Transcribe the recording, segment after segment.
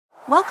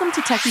Welcome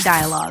to Techie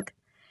Dialogue.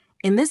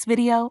 In this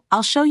video,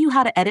 I'll show you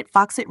how to edit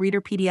Foxit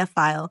Reader PDF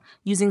file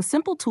using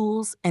simple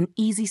tools and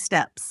easy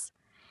steps.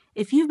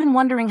 If you've been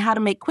wondering how to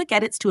make quick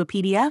edits to a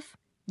PDF,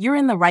 you're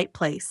in the right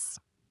place.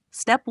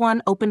 Step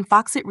 1, open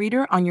Foxit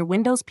Reader on your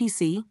Windows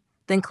PC,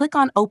 then click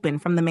on Open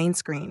from the main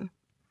screen.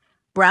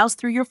 Browse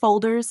through your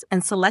folders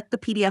and select the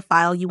PDF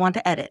file you want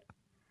to edit.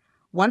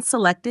 Once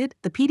selected,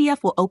 the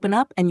PDF will open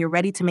up and you're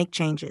ready to make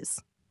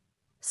changes.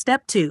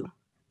 Step 2,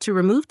 to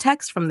remove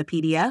text from the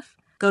PDF,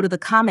 go to the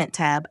Comment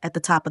tab at the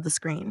top of the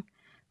screen.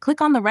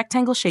 Click on the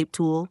Rectangle Shape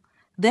tool,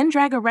 then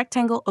drag a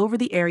rectangle over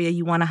the area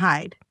you want to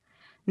hide.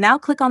 Now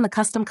click on the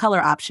Custom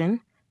Color option,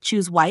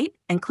 choose White,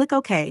 and click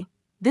OK.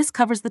 This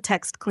covers the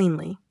text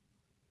cleanly.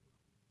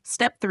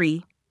 Step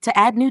 3, to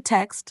add new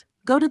text,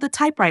 go to the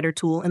Typewriter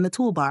tool in the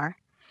toolbar.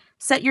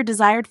 Set your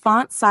desired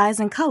font,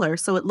 size, and color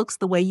so it looks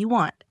the way you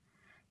want.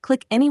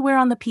 Click anywhere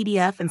on the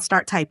PDF and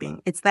start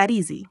typing. It's that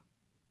easy.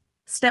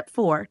 Step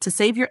 4, to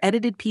save your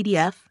edited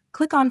PDF,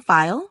 click on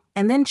File,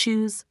 and then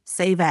choose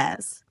Save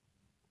As.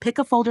 Pick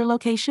a folder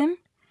location,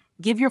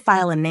 give your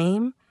file a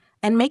name,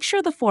 and make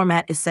sure the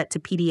format is set to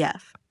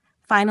PDF.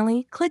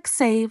 Finally, click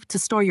Save to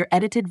store your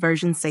edited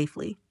version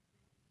safely.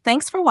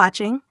 Thanks for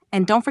watching,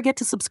 and don't forget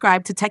to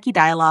subscribe to Techie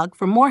Dialogue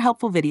for more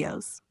helpful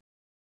videos.